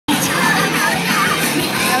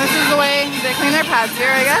clean their pads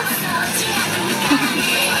here, I guess.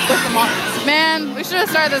 Put them on. Man, we should have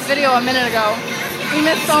started this video a minute ago. We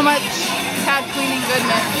missed so much pad cleaning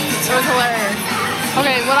goodness. It was hilarious.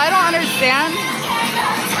 Okay, what I don't understand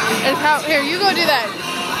is how, here, you go do that.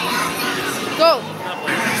 Go.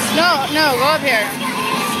 No, go up here.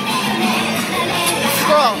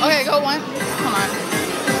 Scroll. Okay, go one. Come on.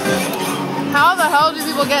 How the hell do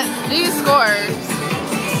people get these scores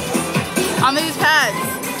on these pads?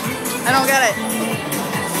 I don't get it.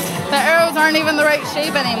 The arrows aren't even the right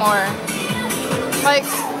shape anymore. Like,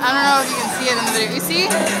 I don't know if you can see it in the video. You see?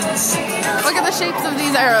 Look at the shapes of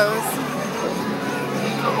these arrows.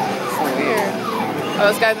 So weird. Oh,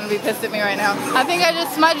 this guy's gonna be pissed at me right now. I think I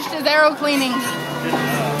just smudged his arrow cleaning.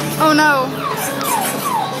 Oh no.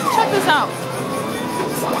 Check this out.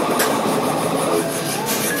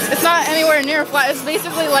 It's not anywhere near flat. It's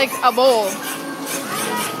basically like a bowl.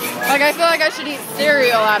 Like, I feel like I should eat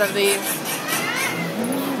cereal out of these.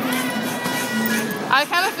 I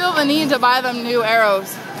kind of feel the need to buy them new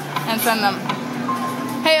arrows and send them.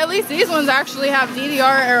 Hey, at least these ones actually have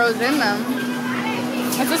DDR arrows in them.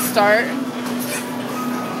 That's a start.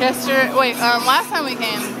 Last time we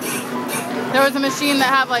came, there was a machine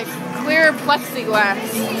that had like clear plexiglass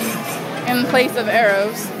in place of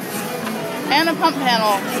arrows. And a pump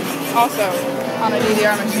panel also on a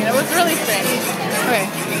DDR machine. It was really strange. Okay,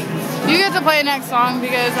 you get to play next song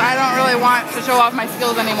because I don't really want to show off my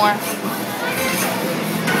skills anymore.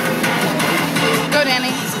 Go,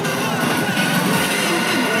 Danny.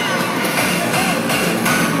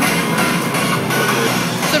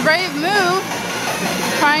 It's a brave move,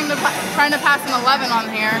 trying to pass an 11 on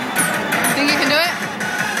here. Think you can do it?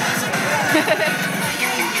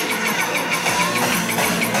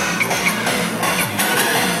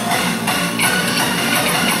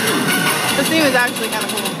 This theme is actually kind of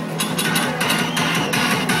cool.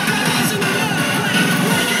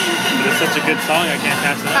 It's such a good song, I can't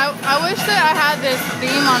pass it up. I wish that I had this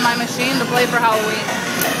theme on my machine to play for Halloween.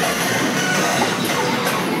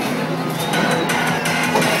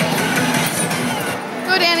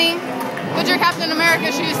 Go, Danny. Put your Captain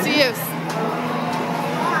America shoes to use.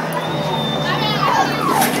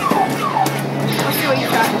 Let's see what you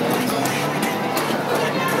got.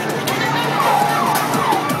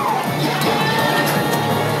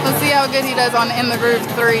 Let's see how good he does on In the Groove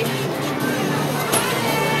 3.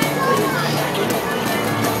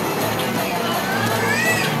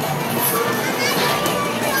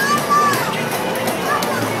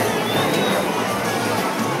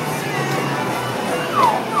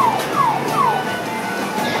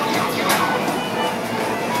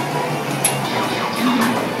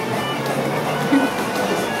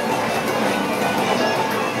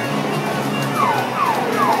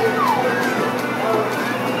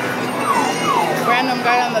 Random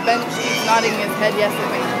guy on the bench keeps nodding his head yes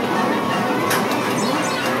at me.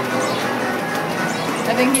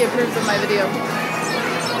 I think he approves of my video.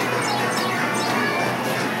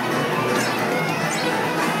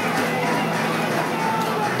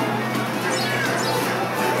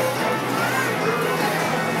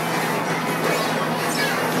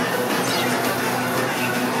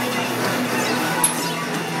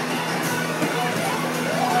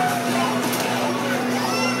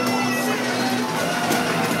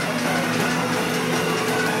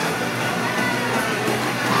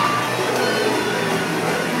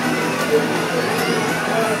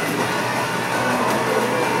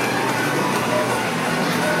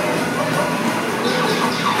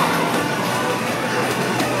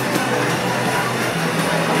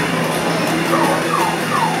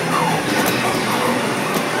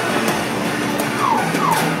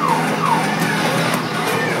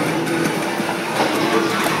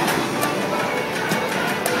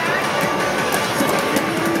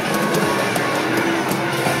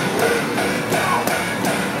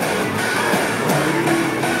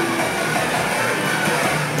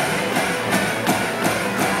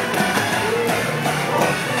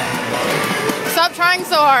 Stop trying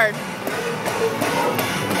so hard.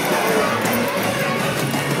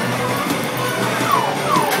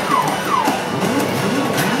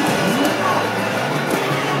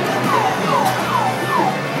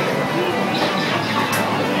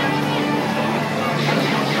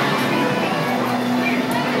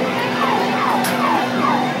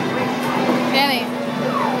 Danny,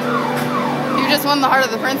 you just won the heart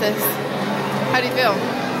of the princess. How do you feel?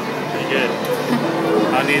 Pretty good.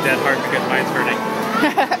 I'll need that heart because mine's hurting.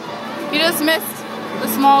 You just missed the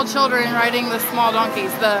small children riding the small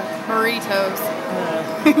donkeys, the burritos.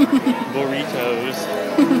 Burritos.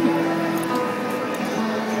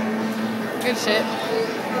 Good shit.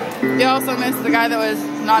 You also missed the guy that was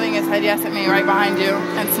nodding his head yes at me right behind you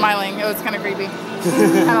and smiling. It was kind of creepy.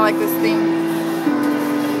 Kind of like this theme.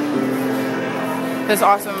 This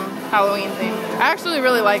awesome Halloween theme. I actually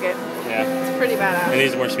really like it. Yeah. It's pretty badass. It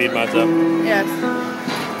needs more speed mods up. Yes.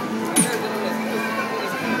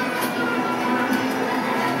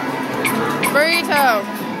 Burrito.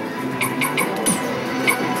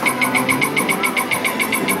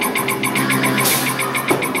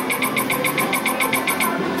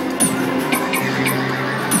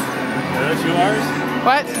 Are there 2 R's?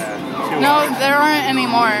 What? Yeah. No, there aren't any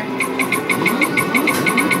more.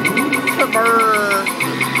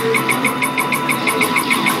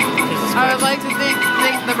 I would like to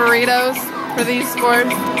thank the burritos for these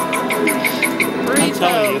scores. Burrito. I'm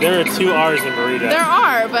telling you, there are 2 R's in burrito. There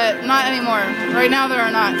are, but not anymore. Right now there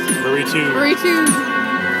are not. Burrito. Burrito.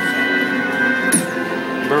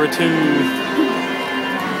 Burrito.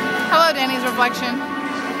 Hello, Danny's reflection.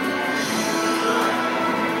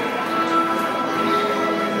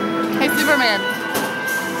 Hey, Superman.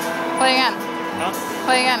 Play again. Huh?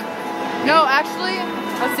 Play again. No, actually,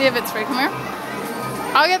 let's see if it's free. Come here.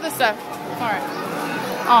 I'll get this stuff. Alright.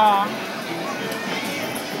 Aw.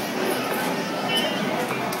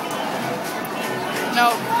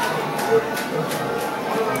 Nope.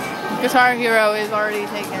 Guitar Hero is already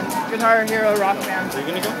taken. Guitar Hero Rock Band. Are you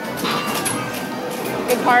gonna go?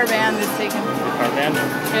 Guitar Band is taken. Guitar band?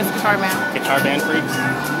 Yes, Guitar Band. Guitar band freaks?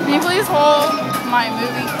 Can you please hold my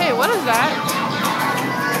movie? Hey, what is that?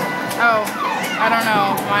 Oh, I don't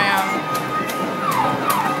know.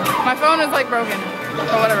 My phone is like broken.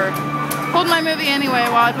 But whatever. Hold my movie anyway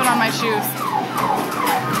while I put on my shoes.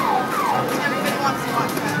 Everybody wants to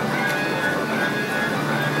watch that.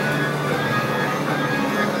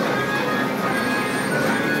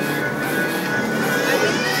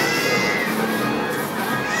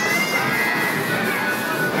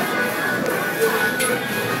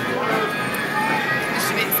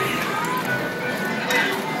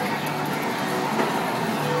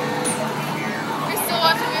 You're still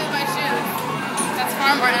watching me with my shoes. That's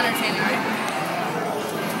far more entertaining, right?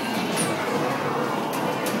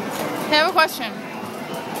 Hey, I have a question.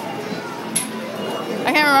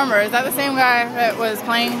 I can't remember. Is that the same guy that was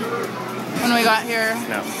playing when we got here?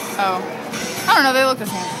 No. Oh. I don't know. They look the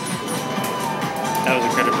same. That was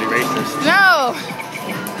incredibly racist. No!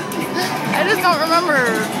 I just don't remember.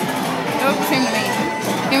 They look the same to me.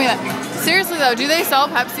 Give me that. Seriously though, do they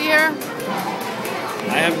sell Pepsi here?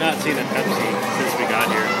 I have not seen a Pepsi since we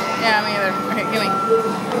got here. Yeah, me either. Okay, give me.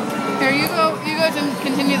 Here, you go to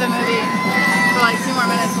continue the movie for like 2 more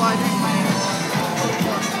minutes while I drink my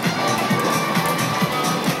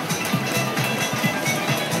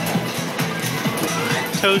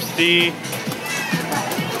Toasty.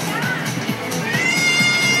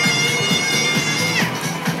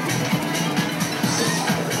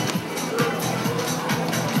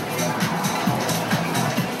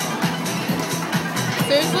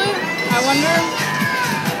 Seriously? I wonder.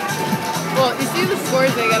 Well, you see the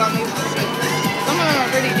scores they get on these machines. Some of them are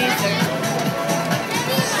pretty decent.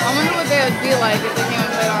 I wonder what they would be like if they came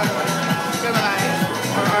and played on Gemini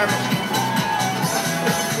or our machine.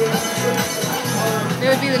 They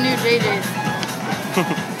would be the new JJs.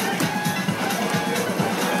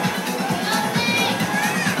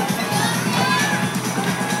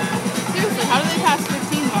 Seriously, how do they pass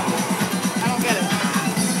 15 balls? I don't get it.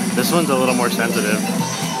 This one's a little more sensitive.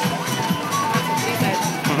 That's what she said.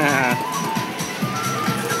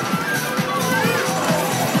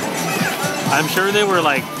 I'm sure they were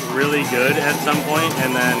like really good at some point,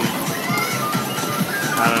 and then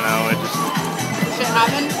I don't know. It just Shit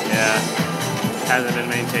happened? hasn't been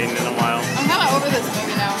maintained in a while. I'm kind of over this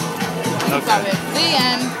movie now. Okay. Stop it. The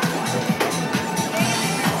end.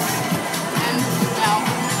 And now.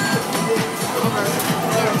 Over.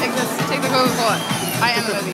 Take the Coca-Cola. I am the movie.